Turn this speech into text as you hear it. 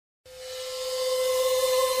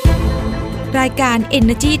รายการ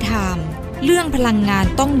Energy Time เรื่องพลังงาน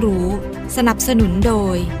ต้องรู้สนับสนุนโด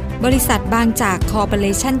ยบริษัทบางจากคอร์ปอเร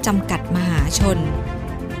ชั่นจำกัดมหาชน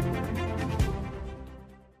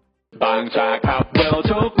บางจากขับเร็ว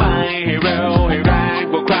ทุกไปให้เร็วให้แรง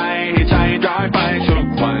กว่าใครให้ใจร้อยไปทุก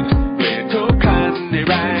วันเปลี่ยนทุกคันให้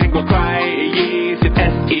แรงกว่าใคร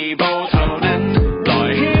20 SE Evo เท่านั้นปล่อย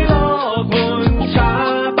ให้โลกหมุนช้า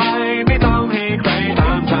ไปไม่ต้องให้ใครต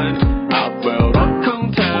ามทันอัพเวลรถของ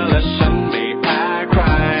เธอและฉันไม่แพ้ใคร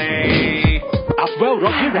อัพเวลร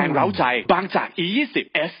ถให้แรงเร้าใจบางจาก E20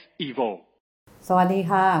 S Evoสวัสดี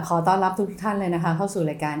ค่ะขอต้อนรับทุกท่านเลยนะคะเข้าสู่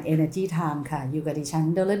รายการ Energy Time ค่ะอยู่กับดิฉัน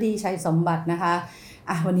ดลดีชัยสมบัตินะคะ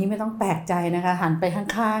วันนี้ไม่ต้องแปลกใจนะคะหันไป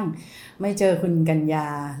ข้างๆไม่เจอคุณกัญญา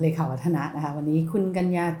เลขาวัฒนะนะคะวันนี้คุณกัญ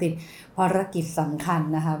ญาติดภารกิจสำคัญ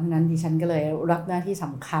นะคะเพราะนั้นดิฉันก็เลยรับหน้าที่ส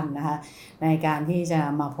ำคัญนะคะในการที่จะ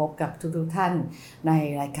มาพบกับทุกท่านใน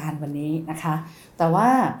รายการวันนี้นะคะแต่ว่า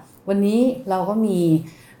วันนี้เราก็มี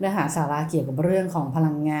เนื้อหาสาระเกี่ยวกับเรื่องของพ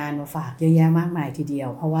ลังงานมาฝากเยอะแยะมากมายทีเดียว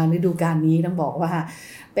เพราะว่าฤดูกาลนี้ต้องบอกว่า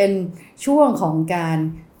เป็นช่วงของการ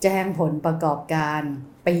แจ้งผลประกอบการ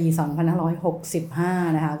ปี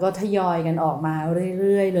2565นะคะก็ทยอยกันออกมาเ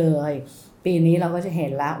รื่อยๆเลยปีนี้เราก็จะเห็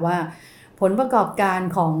นแล้วว่าผลประกอบการ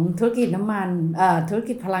ของธุรกิจน้ำมันธุร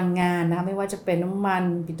กิจพลังงานนะคะไม่ว่าจะเป็นน้ำมัน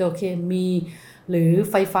ปิโตรเคมีหรือ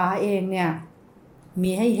ไฟฟ้าเองเนี่ย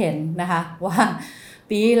มีให้เห็นนะคะว่า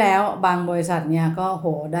ปีแล้วบางบริษัทเนี่ยก็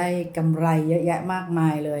ได้กำไรเยอะแยะมากมา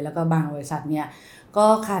ยเลยแล้วก็บางบริษัทเนี่ยก็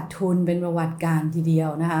ขาดทุนเป็นประวัติการทีเดียว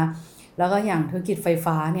นะคะแล้วก็อย่างธุรกิจไฟ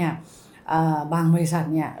ฟ้าเนี่ยบางบริษัท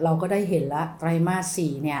เนี่ยเราก็ได้เห็นละไตรมาส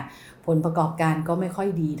 4เนี่ยผลประกอบการก็ไม่ค่อย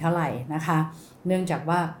ดีเท่าไหร่นะคะเนื่องจาก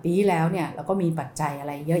ว่าปีแล้วเนี่ยเราก็มีปัจจัยอะไ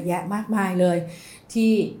รเยอะแยะมากมายเลย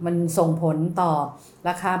ที่มันส่งผลต่อร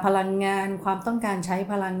าคาพลังงานความต้องการใช้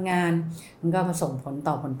พลังงานมันก็มาส่งผล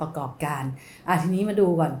ต่อผลประกอบการทีนี้มาดู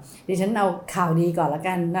ก่อนดิฉันเอาข่าวดีก่อนละ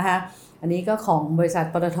กันนะคะอันนี้ก็ของบริษัท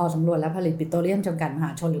ปตท.สำรวจและผลิตปิโตรเลียมจำกัดมห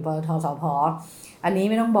าชนหรือปตท.สผ.อันนี้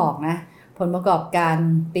ไม่ต้องบอกนะผลประกอบการ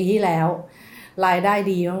ปีที่แล้วรายได้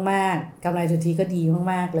ดีมากๆกำไรสุทธิก็ดี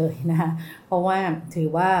มากๆเลยนะคะเพราะว่าถือ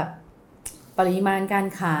ว่าปริมาณการ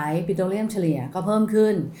ขายปิโตรเลียมเฉลี่ยก็เพิ่มขึ้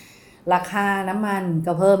นราคาน้ำมัน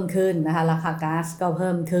ก็เพิ่มขึ้นนะคะราคาก๊าซก็เ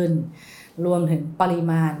พิ่มขึ้นรวมถึงปริ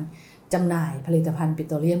มาณจำหน่ายผลิตภัณฑ์ปิ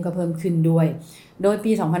โตรเลียมก็เพิ่มขึ้นด้วยโดย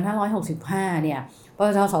ปี2565เนี่ยปต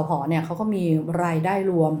ท.สผ.เนี่ยเขาก็มีรายได้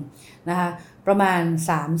รวมนะคะประมาณ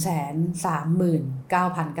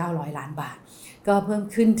 339,900 ล้านบาทก็เพิ่ม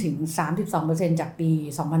ขึ้นถึง 32% จากปี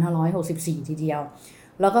2564ทีเดียว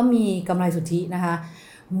แล้วก็มีกำไรสุทธินะคะ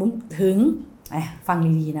ถึงฟัง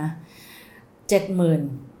ดีๆนะ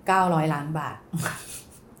 7,900 ล้านบาท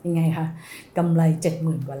ยังไงคะกำไร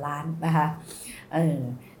 70,000 กว่าล้านนะคะ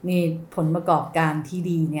นี่ผลประกอบการที่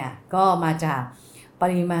ดีเนี่ยก็มาจากป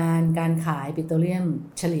ริมาณการขายปิโตรเลียม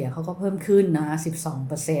เฉลี่ยเขาก็เพิ่มขึ้นนะ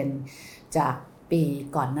 12% จากปี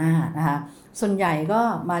ก่อนหน้านะคะส่วนใหญ่ก็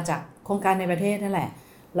มาจากโครงการในประเทศนั่นแหละ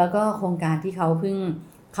แล้วก็โครงการที่เขาเพิ่ง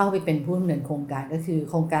เข้าไปเป็นผู้ดำเนินโครงการก็คือ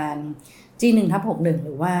โครงการ G1/61 ห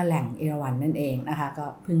รือว่าแหล่งเอราวัณนั่นเองนะคะก็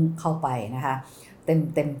เพิ่งเข้าไปนะคะ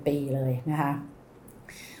เต็มปีเลยนะคะ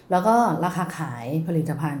แล้วก็ราคาขายผลิ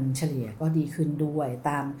ตภัณฑ์เฉลี่ยก็ดีขึ้นด้วยต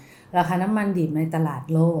ามราคาน้ำมันดิบในตลาด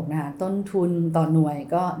โลกนะคะต้นทุนต่อหน่วย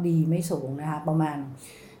ก็ดีไม่สูงนะคะประมาณ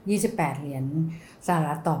28 เหรียญสห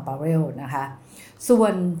รัฐต่อบาร์เรลนะคะส่ว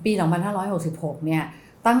นปี2566เนี่ย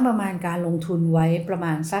ตั้งประมาณการลงทุนไว้ประม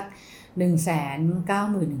าณสัก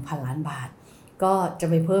 191,000 ล้านบาทก็จะ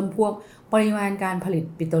ไปเพิ่มพวกปริมาณการผลิต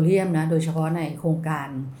ปิโตรเลียมนะโดยเฉพาะในโครงการ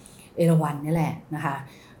เอราวัณนี่แหละนะคะ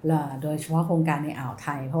โดยเฉพาะโครงการในอ่าวไท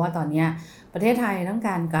ยเพราะว่าตอนนี้ประเทศไทยต้องก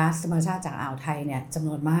ารก๊าซธรรมชาติจากอ่าวไทยเนี่ยจำน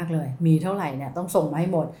วนมากเลยมีเท่าไหร่เนี่ยต้องส่งมาให้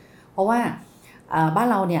หมดเพราะว่าบ้าน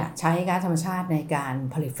เราเนี่ยใช้ก๊าซธรรมชาติในการ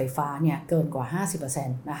ผลิตไฟฟ้าเนี่ยเกินกว่า 50% น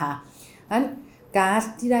ะคะงั้นก๊าซ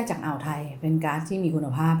ที่ได้จากอ่าวไทยเป็นก๊าซที่มีคุณ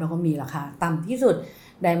ภาพแล้วก็มีราคาต่ำที่สุด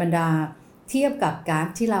ในบรรดาเทียบกับก๊าซ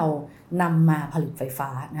ที่เรานำมาผลิตไฟฟ้า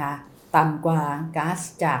นะคะต่ำกว่าก๊าซ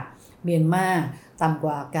จากเมียนมาต่ำก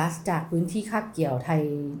ว่าก๊าซจากพื้นที่คาบเกี่ยวไทย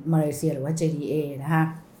มาเลเซียหรือว่า JDA นะคะ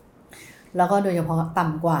แล้วก็โดยเฉพาะต่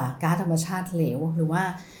ำกว่าก๊าซธรรมชาติเหลวหรือว่า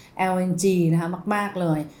LNG นะคะมากๆเล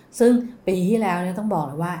ยซึ่งปีที่แล้วเนี่ยต้องบอก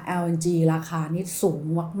เลยว่า LNG ราคานี่สูง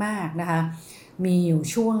มากๆนะคะมีอยู่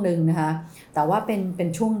ช่วงหนึ่งนะคะแต่ว่าเป็น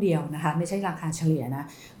ช่วงเดียวนะคะไม่ใช่ราคาเฉลี่ยนะ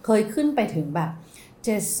เคยขึ้นไปถึงแบบ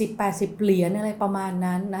70-80 เหรียญอะไรประมาณ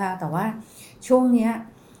นั้นนะคะแต่ว่าช่วงนี้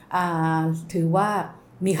ถือว่า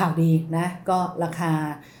มีข่าวดีนะก็ราคา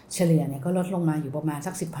เฉลี่ยเนี่ยก็ลดลงมาอยู่ประมาณ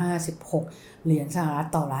สัก15-16 เหรียญสหรัฐ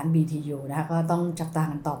ต่อล้าน BTU นะคะก็ต้องจับตา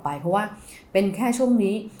กันต่อไปเพราะว่าเป็นแค่ช่วง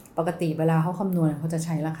นี้ปกติเวลาเขาคำนวณเขาจะใ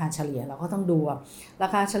ช้ราคาเฉลี่ยเราก็ต้องดูรา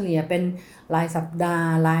คาเฉลี่ยเป็นรายสัปดาห์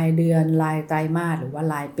รายเดือนรายไตรมาสหรือว่า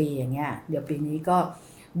รายปีอย่างเงี้ยเดี๋ยวปีนี้ก็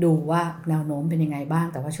ดูว่าแนวโน้มเป็นยังไงบ้าง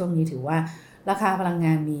แต่ว่าช่วงนี้ถือว่าราคาพลังง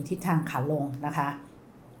านมีทิศทางขาลงนะคะ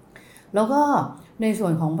แล้วก็ในส่ว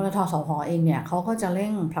นของปตท.สผ.เองเนี่ยเขาก็จะเร่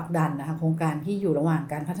งผลักดันนะคะโครงการที่อยู่ระหว่าง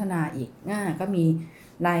การพัฒนาอีกก็มี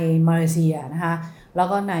ในมาเลเซียนะคะแล้ว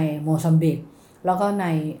ก็ในโมซัมบิกแล้วก็ใน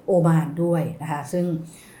โอมานด้วยนะคะซึ่ง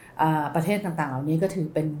ประเทศต่างๆเหล่านี้ก็ถือ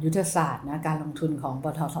เป็นยุทธศาสตร์นะการลงทุนของป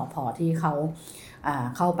ตท.สผ.ที่เขา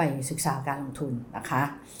เข้าไปศึกษาการลงทุนนะคะ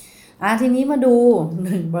ทีนี้มาดู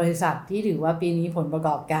1บริษัทที่ถือว่าปีนี้ผลประก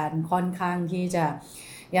อบการค่อนข้างที่จะ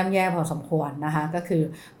ย่ำแย่พอสมควรนะคะก็คือ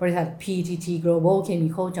บริษัท PTT Global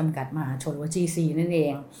Chemical จำกัดมหาชนหรือว่า GC นั่นเอ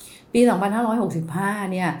งปี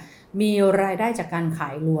 2565 เนี่ยมีรายได้จากการขา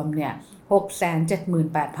ยรวมเนี่ย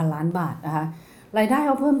 678,000 ล้านบาทนะคะรายได้เข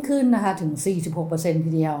าเพิ่มขึ้นนะคะถึง 46%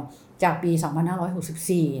 ทีเดียวจากปี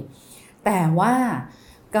 2564 แต่ว่า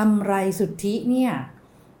กำไรสุทธิเนี่ย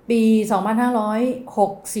ปี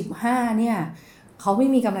 2565 เนี่ยเขาไม่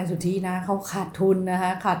มีกำไรสุทธินะเขาขาดทุนนะค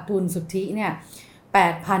ะขาดทุนสุทธิเนี่ย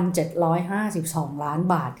8,752 ล้าน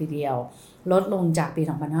บาททีเดียวลดลงจากปี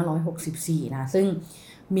 2564 นะซึ่ง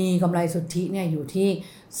มีกำไรสุทธิเนี่ยอยู่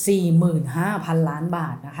ที่ 45,000 ล้านบา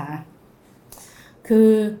ทนะคะคือ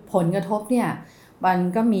ผลกระทบเนี่ยมัน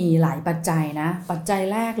ก็มีหลายปัจจัยนะปัจจัย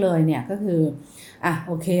แรกเลยเนี่ยก็คือโ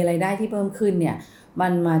อเครายได้ที่เพิ่มขึ้นเนี่ยมั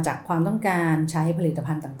นมาจากความต้องการใช้ผลิต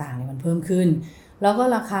ภัณฑ์ต่างๆเนี่ยมันเพิ่มขึ้นแล้วก็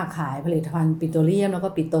ราคาขายผลิตภัณฑ์ปิโตรเลียมแล้วก็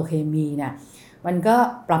ปิโตรเคมีเนี่ยมันก็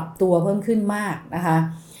ปรับตัวเพิ่มขึ้นมากนะคะ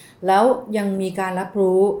แล้วยังมีการรับ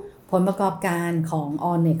รู้ผลประกอบการของ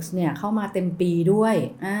Allnex เนี่ยเข้ามาเต็มปีด้วย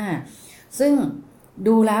ซึ่ง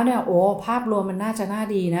ดูแล้วเนี่ยภาพรวมมันน่าจะน่า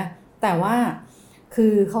ดีนะแต่ว่าคื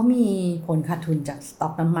อเขามีผลขาดทุนจากสต็อ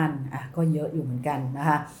กน้ำมันก็เยอะอยู่เหมือนกันนะค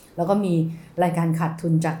ะแล้วก็มีรายการขาดทุ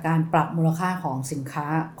นจากการปรับมูลค่าของสินค้า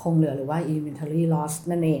คงเหลือหรือว่า inventory loss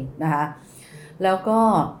นั่นเองนะคะแล้วก็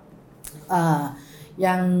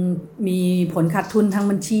ยังมีผลขาดทุนทาง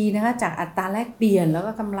บัญชีนะคะจากอัตราแลกเปลี่ยนแล้ว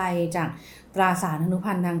ก็กำไรจากตราสารอนุ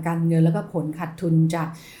พันธ์ทางการเงินแล้วก็ผลขาดทุนจาก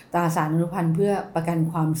ตราสารอนุพันธ์เพื่อประกัน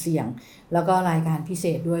ความเสี่ยงแล้วก็รายการพิเศ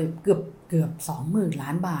ษด้วยเกือบ 20,000 ล้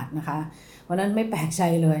านบาทนะคะเพราะนั้นไม่แปลกใจ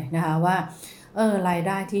เลยนะคะว่ารายไ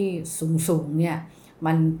ด้ที่สูงเนี่ย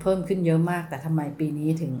มันเพิ่มขึ้นเยอะมากแต่ทำไมปีนี้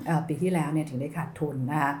ถึงปีที่แล้วเนี่ยถึงได้ขาดทุน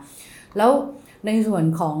นะคะแล้วในส่วน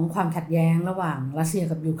ของความขัดแย้งระหว่างรัสเซีย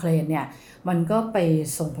กับยูเครนเนี่ยมันก็ไป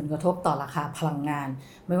ส่งผลกระทบต่อราคาพลังงาน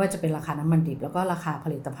ไม่ว่าจะเป็นราคาน้ำมันดิบแล้วก็ราคาผ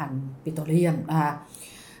ลิตภัณฑ์ปิโตรเลียมนะคะ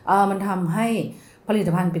มันทำให้ผลิต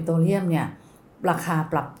ภัณฑ์ปิโตรเลียมเนี่ยราคา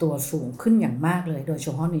ปรับตัวสูงขึ้นอย่างมากเลยโดยเฉ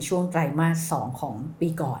พาะในช่วงไตรมาส 2ของปี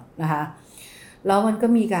ก่อนนะคะแล้วมันก็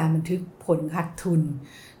มีการบันทึกผลขาดทุน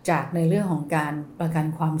จากในเรื่องของการประกัน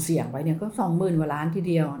ความเสี่ยงไว้เนี่ยก็ 20,000 กว่าล้านที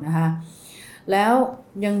เดียวนะคะแล้ว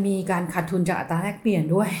ยังมีการขาดทุนจากอัตราแลกเปลี่ยน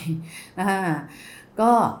ด้วยนะคะ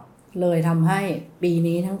ก็เลยทำให้ปี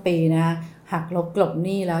นี้ทั้งปีนะหักลบกลบห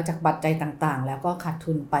นี้แล้วจากปัจจัยต่างๆแล้วก็ขาด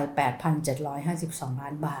ทุนไป 8,752 ล้า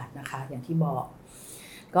นบาทนะคะอย่างที่บอก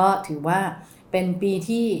ก็ถือว่าเป็นปี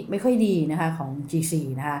ที่ไม่ค่อยดีนะคะของ GC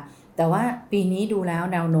นะคะแต่ว่าปีนี้ดูแล้ว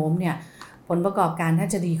แนวโน้มเนี่ยผลประกอบการน่า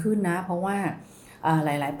จะดีขึ้นนะเพราะว่าห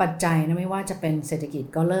ลายๆปัจจัยนะไม่ว่าจะเป็นเศรษฐกิจ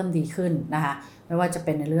ก็เริ่มดีขึ้นนะคะไม่ว่าจะเ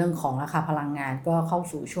ป็นในเรื่องของราคาพลังงานก็เข้า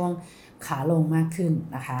สู่ช่วงขาลงมากขึ้น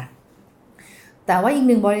นะคะแต่ว่าอีก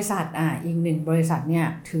หนึ่งบริษัทเนี่ย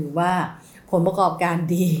ถือว่าผลประกอบการ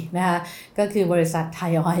ดีนะคะก็คือบริษัทไท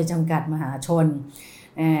ยออยล์จำกัดมหาชน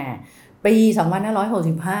ปี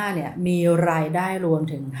 2565 เนี่ยมีรายได้รวม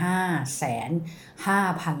ถึง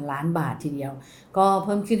 5,500,000 ล้านบาททีเดียวก็เ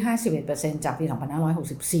พิ่มขึ้น 51% จากปี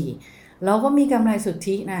 2564แล้วก็มีกำไรสุท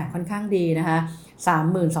ธินะค่อนข้างดีนะคะ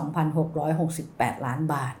 32,668 ล้าน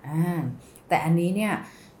บาทแต่อันนี้เนี่ย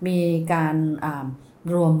มีการ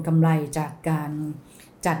รวมกำไรจากการ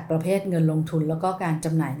จัดประเภทเงินลงทุนแล้วก็การจ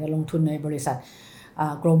ำหน่ายเงินลงทุนในบริษัท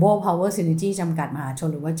Global Power Synergy จำกัดมหาชน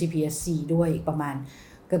หรือว่า GPSC ด้วยอีกประมาณ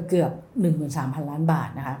เกือบ 13,000 ล้านบาท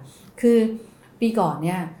นะคะคือปีก่อนเ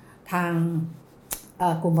นี่ยทาง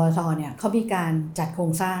กลุ่มปตท.เนี่ยเขามีการจัดโคร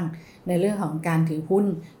งสร้างในเรื่องของการถือหุ้น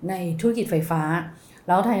ในธุรกิจไฟฟ้าแ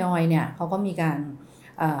ล้วไทยออยล์เนี่ยเขาก็มีการ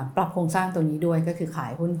ปรับโครงสร้างตัวนี้ด้วยก็คือขา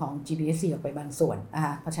ยหุ้นของ GPSC ออกไปบางส่วนนะค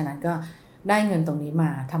ะเพราะฉะนั้นก็ได้เงินตรงนี้มา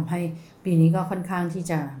ทำให้ปีนี้ก็ค่อนข้างที่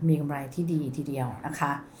จะมีกำไรที่ดีทีเดียวนะค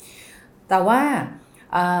ะแต่ว่า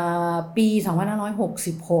ปี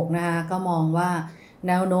 2566 นะคะก็มองว่า แ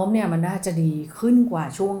นวโน้มเนี่ยมันน่าจะดีขึ้นกว่า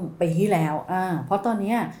ช่วงปีที่แล้วเพราะตอน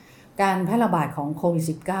นี้การแพร่ระบาดของโควิด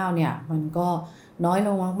 -19 เนี่ยมันก็น้อยล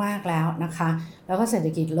งมากๆแล้วนะคะแล้วก็เศรษฐ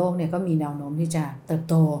กิจโลกเนี่ยก็มีแนวโน้มที่จะเติบ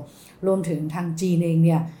โตรวมถึงทางจีนเองเ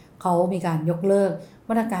นี่ยเขามีการยกเลิก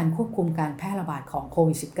มาตรการควบคุมการแพร่ระบาดของโค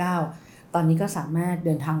วิด -19 ตอนนี้ก็สามารถเ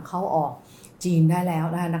ดินทางเข้าออกจีนได้แล้ว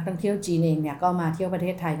นะคะนักท่องเที่ยวจีนเองเนี่ยก็มาเที่ยวประเท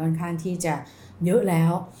ศไทยค่อนข้างที่จะเยอะแล้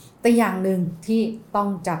วแต่อย่างหนึ่งที่ต้อง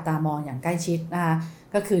จับตามองอย่างใกล้ชิดนะคะ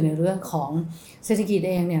ก็คือในเรื่องของเศรษฐกิจ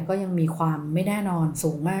เองเนี่ยก็ยังมีความไม่แน่นอน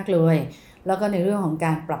สูงมากเลยแล้วก็ในเรื่องของก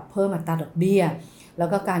ารปรับเพิ่มอัตราดอกเบี้ยแล้ว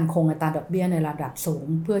ก็การคงอัตราดอกเบี้ยในระดับสูง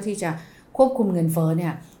เพื่อที่จะควบคุมเงินเฟ้อเนี่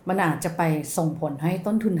ยมันอาจจะไปส่งผลให้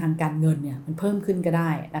ต้นทุนทางการเงินเนี่ยมันเพิ่มขึ้นก็ได้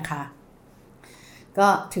นะคะก็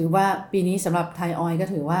ถือว่าปีนี้สำหรับไทยออยล์ก็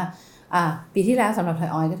ถือว่าปีที่แล้วสำหรับไทย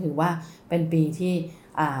ออยล์ก็ถือว่าเป็นปีที่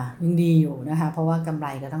ยังดีอยู่นะคะเพราะว่ากำไร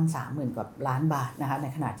ก็ตั้ง 30,000 กว่าล้านบาทนะคะใน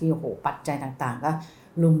ขณะที่ปัจจัยต่างๆก็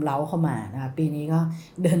ลุมเล้าเข้ามานะคะปีนี้ก็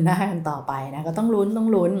เดินหน้ากันต่อไปนะก็ต้อง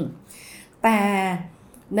ลุ้นแต่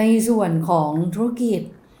ในส่วนของธุรกิจ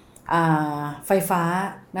ไฟฟ้า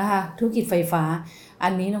นะคะธุรกิจไฟฟ้าอั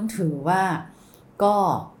นนี้ต้องถือว่าก็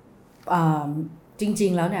จริ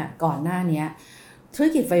งๆแล้วเนี่ยก่อนหน้านี้ธุร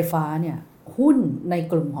กิจไฟฟ้าเนี่ยหุ้นใน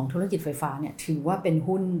กลุ่มของธุรกิจไฟฟ้าเนี่ยถือว่าเป็น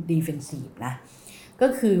หุ้น defensive นะก็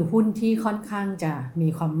คือหุ้นที่ค่อนข้างจะมี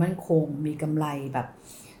ความมั่นคงมีกำไรแบบ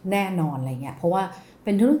แน่นอนอะไรเงี้ยเพราะว่าเ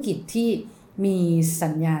ป็นธุรกิจที่มีสั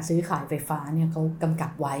ญญาซื้อขายไฟฟ้าเนี่ยเขากำกั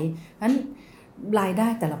บไว้นั้นรายได้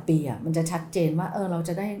แต่ละปีมันจะชัดเจนว่าเราจ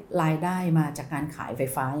ะได้รายได้มาจากการขายไฟ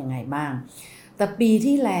ฟ้ายังไงบ้างแต่ปี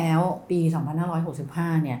ที่แล้วปี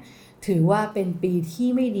 2565 เนี่ยถือว่าเป็นปีที่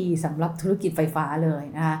ไม่ดีสำหรับธุรกิจไฟฟ้าเลย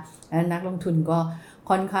นะคะนักลงทุนก็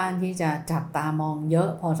ค่อนข้างที่จะจับตามองเยอะ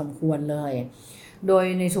พอสมควรเลยโดย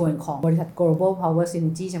ในส่วนของบริษัท Global Power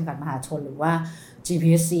Synergy จำกัดมหาชนหรือว่า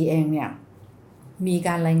GPSC เองเนี่ยมีก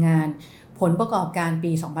ารรายงานผลประกอบการ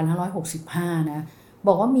ปี 2565 นะบ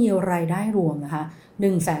อกว่ามีรายได้รวมนะคะ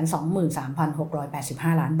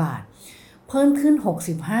 123,685 ล้านบาทเพิ่มขึ้น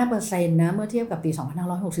 65% นะเมื่อเทียบกับปี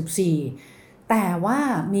 2564 แต่ว่า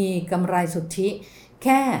มีกำไรสุทธิแ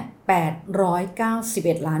ค่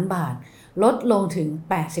 891 ล้านบาทลดลงถึง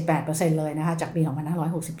 88% เลยนะคะจากปี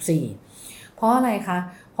 2564 เพราะอะไรคะ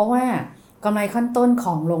เพราะว่ากำไรขั้นต้นข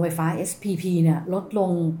องโรงไฟฟ้า SPP เนี่ยลดล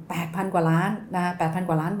ง 8,000 กว่าล้านนะ 8,000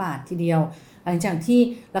 กว่าล้านบาททีเดียวหลังจากที่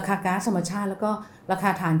ราคาก๊าซธรรมชาติแล้วก็ราคา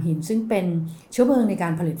ถ่านหินซึ่งเป็นเชื้อเพลิงในกา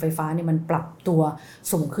รผลิตไฟฟ้าเนี่ยมันปรับตัว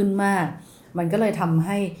สูงขึ้นมากมันก็เลยทำใ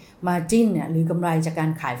ห้ margin เนี่ยหรือกำไรจากกา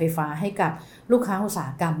รขายไฟฟ้าให้กับลูกค้าอุตสาห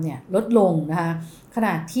กรรมเนี่ยลดลงนะคะขณ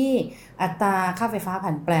ะที่อัตราค่าไฟฟ้า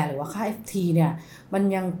ผันแปรหรือว่าค่า FT เนี่ยมัน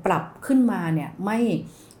ยังปรับขึ้นมาเนี่ยไม่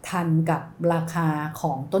ทันกับราคาข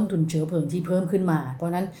องต้นทุนเชื้อเพลิงที่เพิ่มขึ้นมาเพรา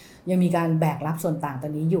ะนั้นยังมีการแบกรับส่วนต่างตัว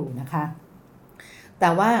นี้อยู่นะคะแต่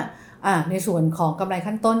ว่าในส่วนของกำไร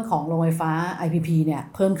ขั้นต้นของโรงไฟฟ้า IPP เนี่ย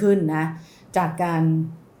เพิ่มขึ้นนะจากการ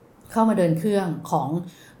เข้ามาเดินเครื่องของ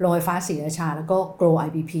โรงไฟฟ้าศรีราชาแล้วก็ Grow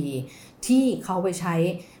IPP ที่เขาไปใช้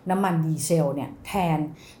น้ำมันดีเซลเนี่ยแทน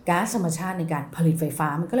ก๊าซธรรมชาติในการผลิตไฟฟ้า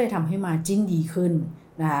มันก็เลยทำให้มาร์จิ้นดีขึ้น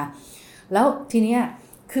นะคะแล้วทีเนี้ย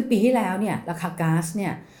คือปีที่แล้วเนี่ยราคาก๊าซเนี่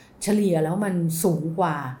ยเฉลี่ยแล้วมันสูงก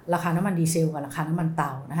ว่าราคาน้ำมันดีเซลกับราคาน้ำมันเต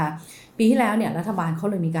านะคะปีที่แล้วเนี่ยรัฐบาลเขา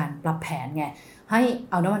เลยมีการปรับแผนไงให้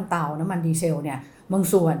เอาน้ำมันเตาน้ำมันดีเซลเนี่ยบาง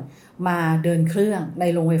ส่วนมาเดินเครื่องใน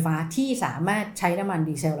โรงไฟฟ้าที่สามารถใช้น้ำมัน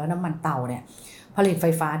ดีเซลและน้ำมันเตาเนี่ยผลิตไฟ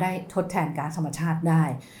ฟ้าได้ทดแทนก๊าซธรรมชาติได้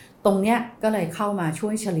ตรงเนี้ยก็เลยเข้ามาช่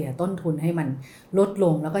วยเฉลี่ยต้นทุนให้มันลดล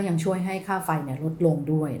งแล้วก็ยังช่วยให้ค่าไฟเนี่ยลดลง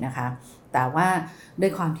ด้วยนะคะแต่ว่าด้ว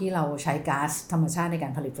ยความที่เราใช้ก๊าซธรรมชาติในกา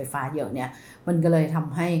รผลิตไฟฟ้าเยอะเนี่ยมันก็เลยท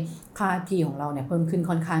ำให้ค่า FT ของเราเนี่ยเพิ่มขึ้น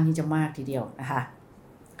ค่อนข้างที่จะมากทีเดียวนะคะ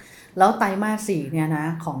แล้วไตรมาส 4เนี่ยนะ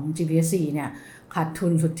ของ GPSC เนี่ยขาดทุ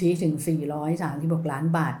นสุทธิถึง436ล้าน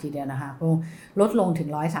บาททีเดียวนะคะก็ลดลงถึง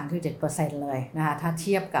 137% เลยนะคะถ้าเ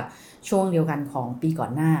ทียบกับช่วงเดียวกันของปีก่อ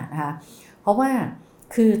นหน้านะคะเพราะว่า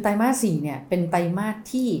คือไตรมาส 4เนี่ยเป็นไตรมาส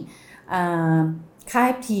ที่ค่า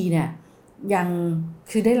FT เนี่ยยัง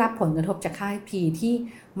คือได้รับผลกระทบจากค่า FT ที่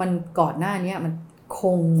มันก่อนหน้านี้มันค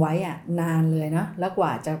งไว้นานเลยนะแล้วกว่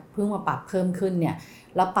าจะเพิ่งมาปรับเพิ่มขึ้นเนี่ย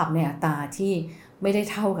แล้วปรับในอัตราที่ไม่ได้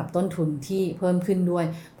เท่ากับต้นทุนที่เพิ่มขึ้นด้วย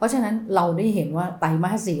เพราะฉะนั้นเราได้เห็นว่าไตรม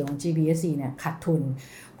าส 4ของ GPSC เนี่ยขาดทุน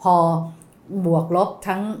พอบวกลบ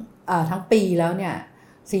ทั้งปีแล้วเนี่ย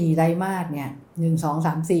4ไตรมาสเนี่ย1 2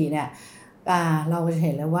 3 4เนี่ยเราจะเ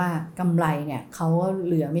ห็นแล้วว่ากำไรเนี่ยเขาเ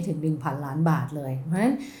หลือไม่ถึง 1,000 ล้านบาทเลยเพราะฉะ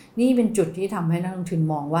นั้นนี่เป็นจุดที่ทำให้นักลงทุน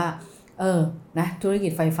มองว่านะธุรกิ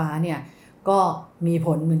จไฟฟ้าเนี่ยก็มีผ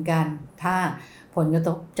ลเหมือนกันถ้าผลกระท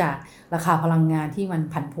บจากราคาพลังงานที่มัน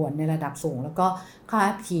ผันผวนในระดับสูงแล้วก็ค่า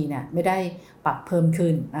FT เนี่ยไม่ได้ปรับเพิ่ม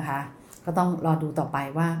ขึ้นนะคะ ก็ต้องรอดูต่อไป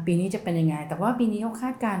ว่าปีนี้จะเป็นยังไงแต่ว่าปีนี้เขาคา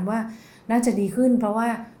ดการณ์ว่าน่าจะดีขึ้นเพราะว่า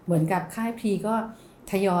เหมือนกับค่ายพีก็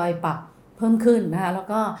ทยอยปรับเพิ่มขึ้นนะคะแล้ว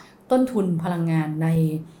ก็ต้นทุนพลังงานใน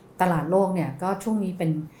ตลาดโลกเนี่ยก็ช่วงนี้เป็น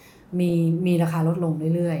มีราคาลดลง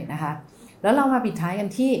เรื่อยๆนะคะแล้วเรามาปิดท้ายกัน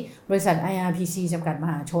ที่บริษัท IRPC จำกัดม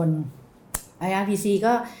หาชน IRPC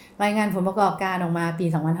ก็รายงานผลประกอบการออกมาปี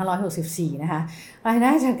 2564 นะคะรายไ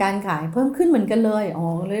ด้จากการขายเพิ่มขึ้นเหมือนกันเลย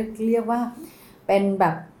เรียกว่าเป็นแ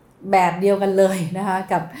บบเดียวกันเลยนะคะ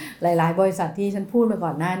กับหลายๆบริษัทที่ฉันพูดมาก่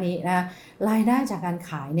อนหน้านี้นะรายได้จากการ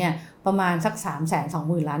ขายเนี่ยประมาณสัก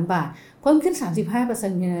 320,000 ล้านบาทเพิ่มขึ้น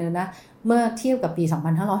 35% เลยนะเมื่อเทียบกับปี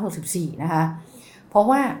 2564 นะคะเพราะ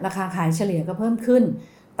ว่าราคาขายเฉลี่ยก็เพิ่มขึ้น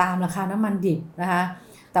ตามราคาน้ำมันดิบนะคะ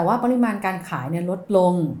แต่ว่าปริมาณการขายเนี่ยลดล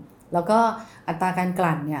งแล้วก็อัตราการก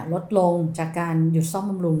ลั่นเนี่ยลดลงจากการหยุดซ่อม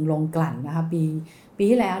บำรุงโรงกลั่นนะคะปี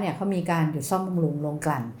ที่แล้วเนี่ยเขามีการหยุดซ่อมบำรุงโรงก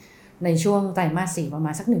ลั่นในช่วงไตรมาส 4ประมา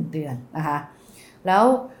ณสัก1เดือนนะคะแล้ว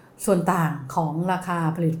ส่วนต่างของราคา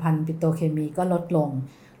ผลิตภัณฑ์ปิโตรเคมีก็ลดลง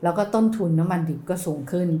แล้วก็ต้นทุนน้ำมันดิบก็สูง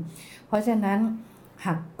ขึ้นเพราะฉะนั้น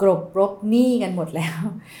หักกลบหนี้กันหมดแล้ว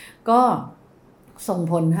ก็ส่ง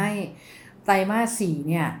ผลให้ไตรมาส 4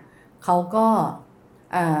เนี่ยเขาก็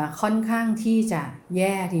ค่อนข้างที่จะแ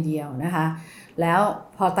ย่ทีเดียวนะคะแล้ว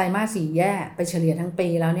พอไตรมาส 4แย่ไปเฉลี่ยทั้งปี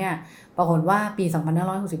แล้วเนี่ยปรากฏว่าปี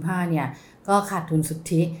 2565เนี่ยก็ขาดทุนสุท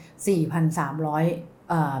ธิ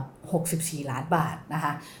 4,364 ล้านบาทนะค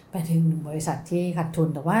ะไปถึงบริษัทที่ขาดทุน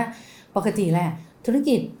แต่ว่าปกติแหละธุร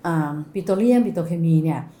กิจปิโตรเลียมปิโตรเคมีเ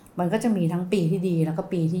นี่ยมันก็จะมีทั้งปีที่ดีแล้วก็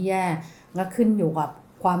ปีที่แย่ก็ขึ้นอยู่กับ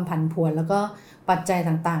ความผันผวนแล้วก็ปัจจัย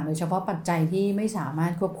ต่างๆโดยเฉพาะปัจจัยที่ไม่สามาร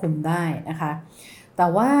ถควบคุมได้นะคะแต่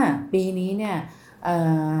ว่าปีนี้เนี่ย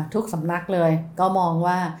ทุกสำนักเลยก็มอง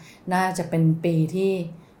ว่าน่าจะเป็นปีที่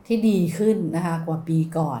ดีขึ้นนะคะกว่าปี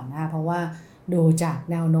ก่อนนะคะเพราะว่าดูจาก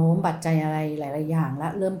แนวโน้มปัจจัยอะไรหลายๆอย่างและ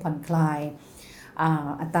เริ่มผ่อนคลาย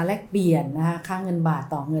อัตราแลกเปลี่ยนนะคะค่าเงินบาท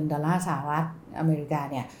ต่อเงินดอลลาร์สหรัฐอเมริกา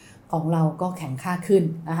เนี่ยของเราก็แข็งค่าขึ้น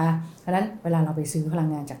นะคะเพราะฉะนั้นเวลาเราไปซื้อพลัง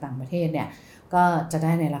งานจากต่างประเทศเนี่ยก็จะไ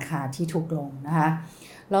ด้ในราคาที่ถูกลงนะคะ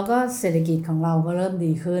แล้วก็เศรษฐกิจของเราก็เริ่ม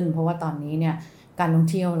ดีขึ้นเพราะว่าตอนนี้เนี่ยการท่อง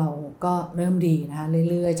เที่ยวเราก็เริ่มดีนะคะ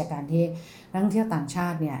เรื่อยๆจากการที่นักท่องเที่ยวต่างชา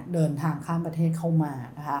ติเนี่ยเดินทางข้ามประเทศเข้ามา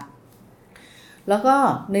นะคะแล้วก็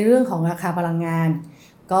ในเรื่องของราคาพลังงาน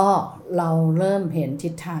ก็เราเริ่มเห็นทิ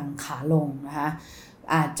ศทางขาลงนะคะ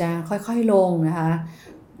อาจจะค่อยๆลงนะคะ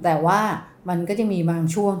แต่ว่ามันก็จะมีบาง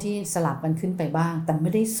ช่วงที่สลับกันขึ้นไปบ้างแต่ไ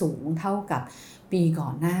ม่ได้สูงเท่ากับปีก่อ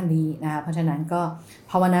นหน้านี้นะคะเพราะฉะนั้นก็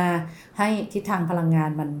ภาวนาให้ทิศทางพลังงาน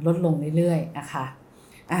มันลดลงเรื่อยๆนะคะ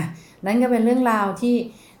นั่นก็เป็นเรื่องราวที่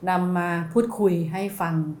นำมาพูดคุยให้ฟั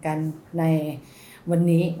งกันในวัน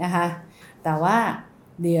นี้นะคะแต่ว่า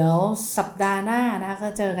เดี๋ยวสัปดาห์หน้านะคะก็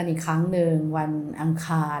เจอกันอีกครั้งหนึ่งวันอังค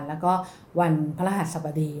ารแล้วก็วันพฤหัสบ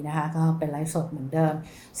ดีนะคะก็เป็นไลฟ์สดเหมือนเดิม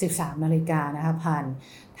 13 นาฬิกานะคะผ่าน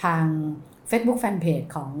ทาง Facebook Fanpage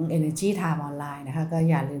ของ Energy Time Online นะคะก็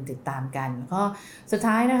อย่าลืมติดตามกันก็สุด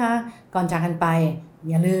ท้ายนะคะก่อนจากกันไป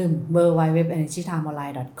อย่าลืม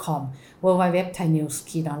www.energytimeonline.com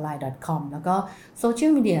www.thainewsonline.com แล้วก็โซเชีย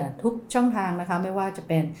ลมีเดียทุกช่องทางนะคะไม่ว่าจะ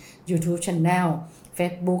เป็น YouTube Channel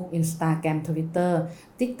Facebook Instagram Twitter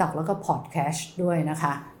TikTok แล้วก็ Podcast ด้วยนะค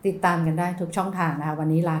ะติดตามกันได้ทุกช่องทางนะคะวัน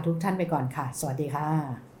นี้ลาทุกท่านไปก่อนค่ะสวัสดีค่ะ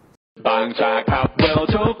บางจากขับเร็ว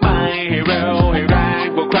ทุกไปให้เร็วให้แรง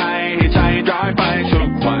กว่าใครให้ใจร้ายไปทุ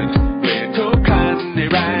กวันเปลี่ยนทุกคันให้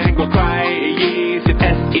แรงกว่าใคร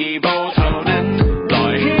20 SE Evo เท่านั้นปล่อ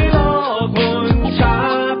ยให้โลกหมุนช้า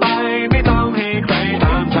ไปไม่ต้องให้ใครต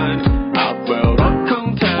ามทันอัพเวลรถของ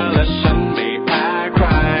เธอและฉันไม่แพ้ใคร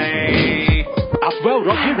อัพเวลร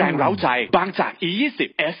ถให้แรงเร้าใจบางจาก E20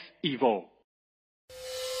 S Evo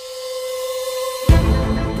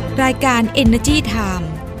รายการ Energy Time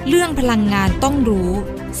เรื่องพลังงานต้องรู้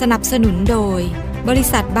สนับสนุนโดยบริ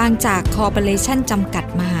ษัทบางจากคอร์ปอเรชั่นจำกัด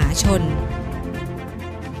มหาชน